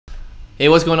Hey,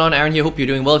 what's going on? Aaron here. Hope you're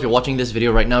doing well. If you're watching this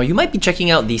video right now, you might be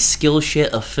checking out the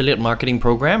Skillshare affiliate marketing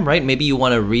program, right? Maybe you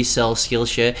want to resell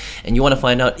Skillshare and you want to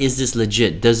find out, is this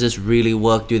legit? Does this really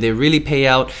work? Do they really pay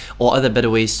out? Or are there better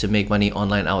ways to make money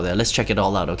online out there? Let's check it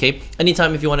all out, okay?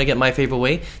 Anytime if you want to get my favorite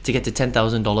way to get to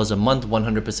 $10,000 a month,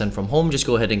 100% from home, just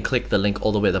go ahead and click the link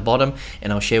all the way at the bottom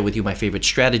and I'll share with you my favorite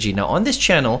strategy. Now on this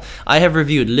channel, I have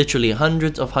reviewed literally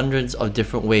hundreds of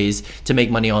different ways to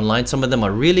make money online. Some of them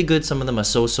are really good, some of them are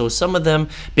so-so, some of them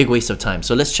big waste of time.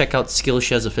 So let's check out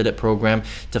Skillshare's affiliate program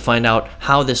to find out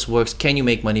how this works. Can you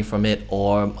make money from it,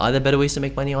 or are there better ways to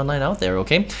make money online out there?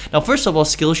 Okay, now first of all,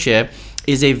 Skillshare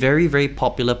is a very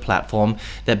popular platform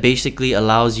that basically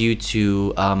allows you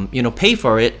to pay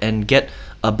for it and get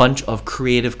a bunch of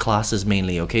creative classes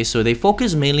mainly. Okay, so they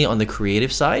focus mainly on the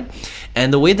creative side,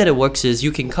 and the way that it works is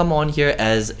you can come on here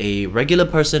as a regular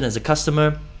person, as a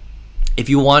customer. If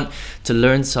you want to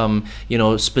learn some,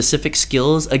 specific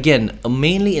skills, again,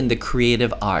 mainly in the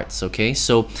creative arts, okay?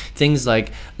 So things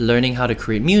like learning how to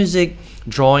create music,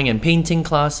 drawing and painting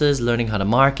classes, learning how to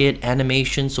market,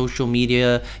 animation, social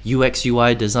media, UX,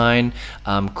 UI design,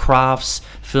 crafts,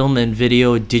 film and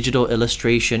video, digital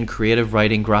illustration, creative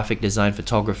writing, graphic design,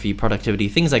 photography, productivity,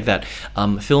 things like that,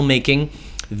 filmmaking.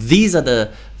 These are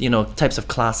the types of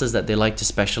classes that they like to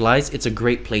specialize. It's a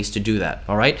great place to do that.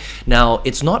 All right, now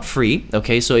it's not free,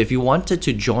 okay? So if you wanted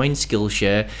to join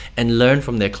Skillshare and learn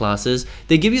from their classes,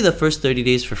 they give you the first 30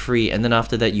 days for free, and then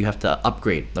after that you have to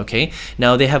upgrade. Okay,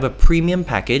 now they have a premium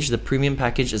package. The premium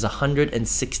package is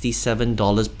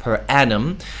 $167 per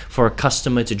annum for a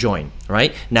customer to join.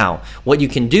 Right now, what you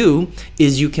can do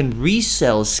is you can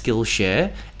resell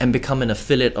Skillshare and become an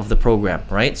affiliate of the program,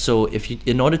 right? So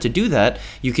in order to do that,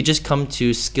 you could just come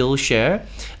to Skillshare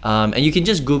and you can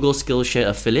just Google Skillshare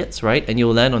affiliates, right? And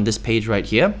you'll land on this page right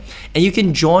here, and you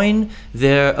can join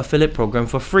their affiliate program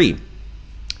for free.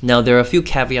 Now, there are a few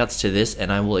caveats to this,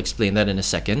 and I will explain that in a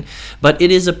second, but it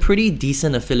is a pretty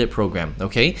decent affiliate program,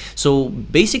 okay? So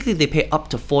basically, they pay up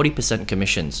to 40%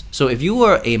 commissions. So if you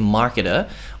are a marketer,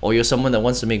 or you're someone that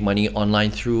wants to make money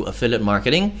online through affiliate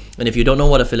marketing, and if you don't know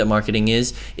what affiliate marketing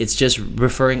is, it's just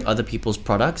referring other people's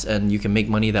products, and you can make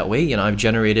money that way. I've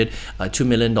generated $2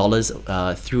 million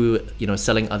through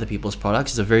selling other people's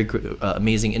products. It's a very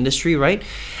amazing industry, right?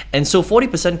 And so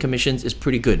 40% commissions is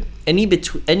pretty good.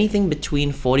 Anything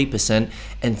between 40%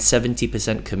 and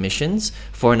 70% commissions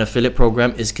for an affiliate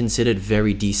program is considered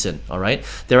very decent. All right,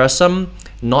 there are some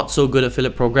not so good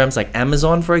affiliate programs like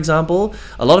Amazon, for example.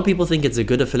 A lot of people think it's a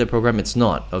good affiliate program. It's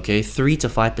not. Okay, 3 to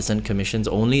 5% commissions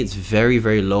only. It's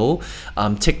very low.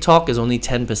 TikTok is only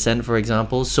 10%, for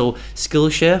example. So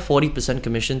Skillshare, 40%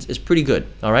 commissions is pretty good.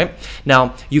 All right,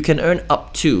 now you can earn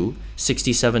up to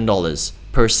 $67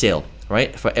 per sale,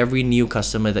 right, for every new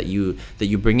customer that you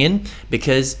bring in,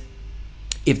 because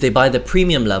if they buy the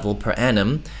premium level per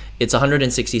annum, it's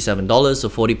 $167, so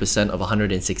 40% of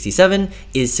 167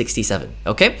 is 67.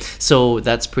 Okay, so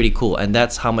that's pretty cool, and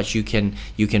that's how much you can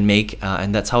make,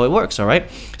 and that's how it works. All right,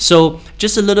 so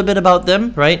just a little bit about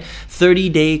them, right?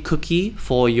 30-day cookie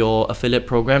for your affiliate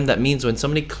program. That means when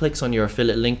somebody clicks on your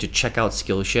affiliate link to check out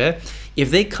Skillshare, if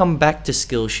they come back to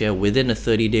Skillshare within a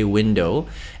 30-day window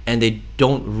and they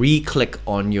don't re-click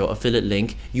on your affiliate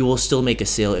link, you will still make a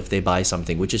sale if they buy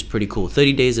something, which is pretty cool.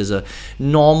 30 days is a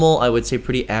normal, I would say,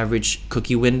 pretty average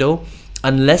cookie window.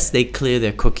 Unless they clear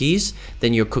their cookies,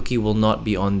 then your cookie will not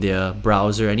be on their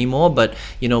browser anymore. But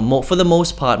for the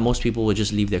most part, most people will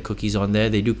just leave their cookies on there.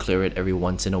 They do clear it every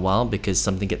once in a while because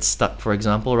something gets stuck, for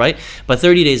example, right? But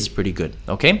 30 days is pretty good.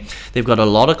 Okay, they've got a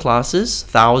lot of classes,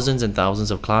 thousands and thousands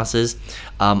of classes.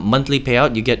 Monthly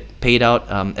payout, you get paid out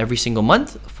every single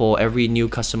month for every new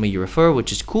customer you refer,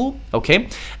 which is cool. Okay,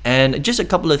 and just a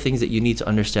couple of things that you need to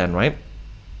understand, right?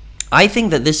 I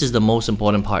think that this is the most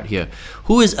important part here.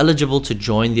 Who is eligible to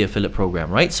join the affiliate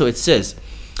program, right? So it says,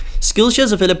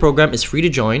 Skillshare's affiliate program is free to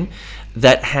join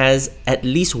that has at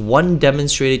least one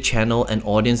demonstrated channel and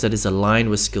audience that is aligned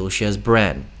with Skillshare's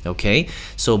brand, okay?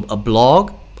 So a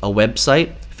blog, a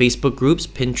website, Facebook groups,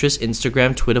 Pinterest,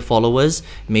 Instagram, Twitter followers,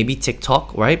 maybe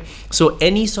TikTok, right? So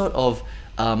any sort of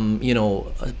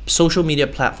social media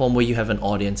platform where you have an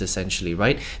audience, essentially,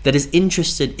 right, that is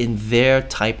interested in their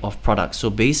type of product. So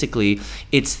basically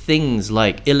it's things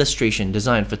like illustration,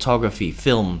 design, photography,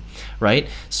 film, right?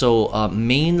 So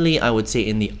mainly I would say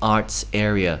in the arts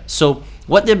area. So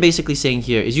what they're basically saying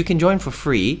here is you can join for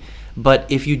free, but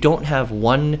if you don't have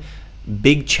one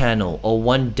big channel or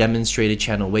one demonstrated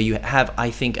channel where you have,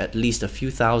 I think, at least a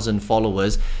few thousand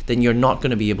followers, then you're not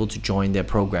going to be able to join their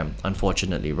program,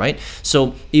 unfortunately, right?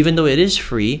 So even though it is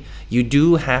free, you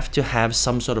do have to have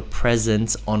some sort of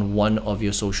presence on one of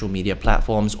your social media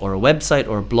platforms or a website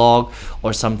or a blog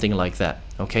or something like that.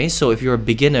 Okay, so if you're a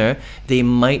beginner, they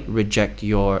might reject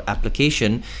your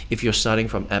application if you're starting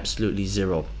from absolutely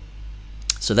zero.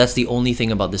 So that's the only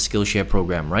thing about the Skillshare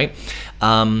program, right?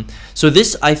 So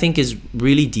this, I think, is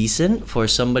really decent for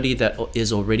somebody that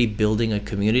is already building a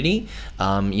community.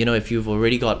 You know, if you've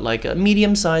already got like a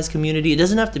medium-sized community, it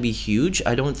doesn't have to be huge.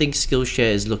 I don't think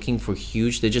Skillshare is looking for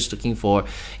huge. They're just looking for,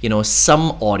 you know,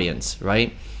 some audience,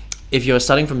 right? If you're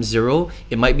starting from zero,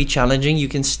 it might be challenging. You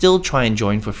can still try and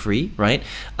join for free, right?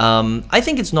 I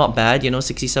think it's not bad, you know,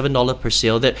 $67 per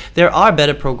sale. There are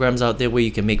better programs out there where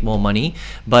you can make more money,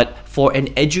 but for an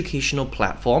educational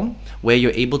platform where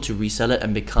you're able to resell it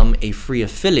and become a free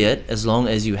affiliate, as long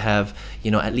as you have,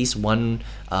 you know, at least one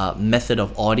method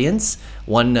of audience,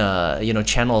 one you know,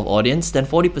 channel of audience, then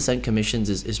 40% commissions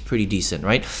is pretty decent,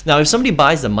 right? Now, if somebody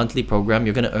buys the monthly program,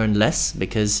 you're going to earn less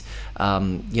because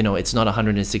you know, it's not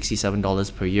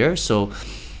 $167 per year, so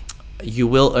you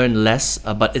will earn less,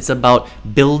 but it's about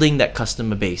building that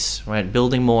customer base, right?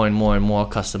 Building more and more and more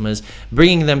customers,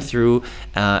 bringing them through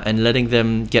and letting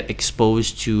them get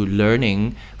exposed to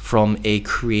learning from a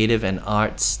creative and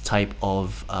arts type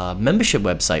of membership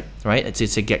website, right?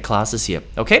 It's to get classes here.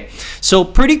 Okay, so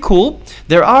pretty cool.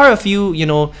 There are a few, you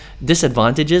know,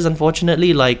 disadvantages,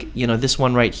 unfortunately, like, you know, this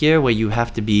one right here where you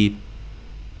have to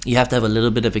have a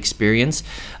little bit of experience,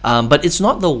 but it's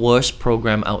not the worst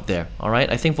program out there. All right,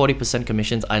 I think 40%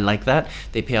 commissions, I like that.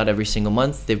 They pay out every single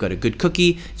month. They've got a good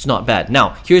cookie. It's not bad.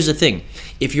 Now, here's the thing.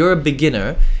 If you're a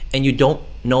beginner and you don't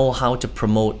know how to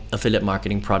promote affiliate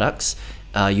marketing products,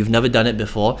 you've never done it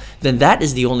before, then that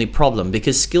is the only problem,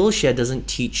 because Skillshare doesn't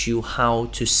teach you how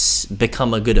to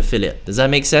become a good affiliate. Does that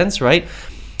make sense, right?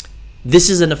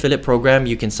 This is an affiliate program.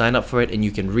 You can sign up for it and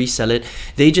you can resell it.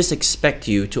 They just expect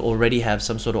you to already have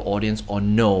some sort of audience or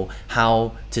know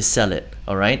how to sell it.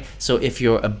 All right. So if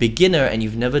you're a beginner and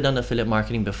you've never done affiliate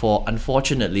marketing before,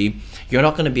 unfortunately, you're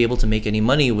not going to be able to make any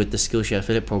money with the Skillshare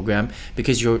affiliate program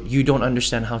because you don't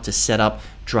understand how to set up,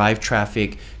 drive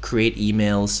traffic, create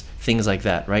emails, things like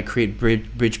that, right? Create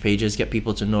bridge pages, get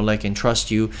people to know, like, and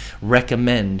trust you,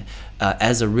 recommend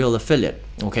as a real affiliate.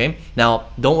 Okay, now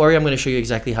don't worry, I'm going to show you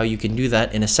exactly how you can do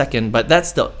that in a second, but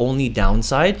that's the only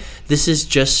downside. This is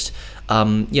just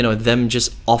you know, them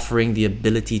just offering the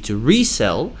ability to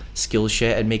resell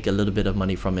Skillshare and make a little bit of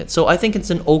money from it. So I think it's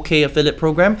an okay affiliate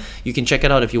program. You can check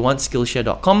it out if you want,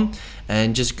 Skillshare.com,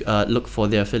 and just look for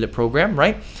the affiliate program,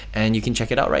 right? And you can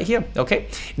check it out right here. Okay,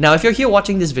 now if you're here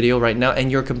watching this video right now and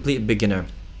you're a complete beginner,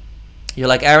 you're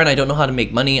like, Aaron, I don't know how to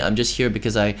make money. I'm just here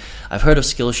because I've heard of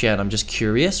Skillshare and I'm just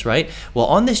curious, right? Well,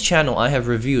 on this channel, I have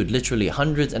reviewed literally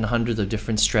hundreds and hundreds of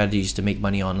different strategies to make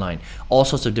money online. All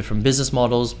sorts of different business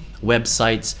models,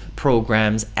 websites,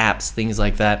 programs, apps, things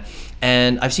like that.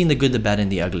 And I've seen the good, the bad,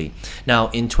 and the ugly. Now,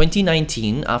 in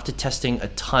 2019, after testing a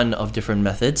ton of different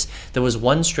methods, there was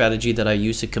one strategy that I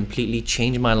used to completely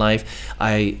change my life.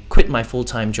 I quit my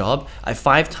full-time job. I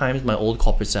 5 times my old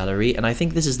corporate salary, and I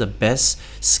think this is the best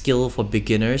skill for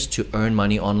beginners to earn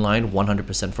money online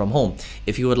 100% from home.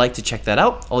 If you would like to check that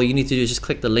out, all you need to do is just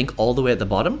click the link all the way at the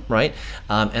bottom, right?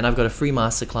 And I've got a free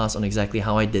masterclass on exactly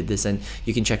how I did this, and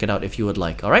you can check it out if you would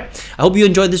like. All right, I hope you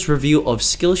enjoyed this review of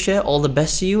Skillshare. All the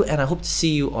best to you, and I hope to see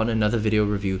you on another video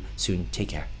review soon. Take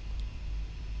care.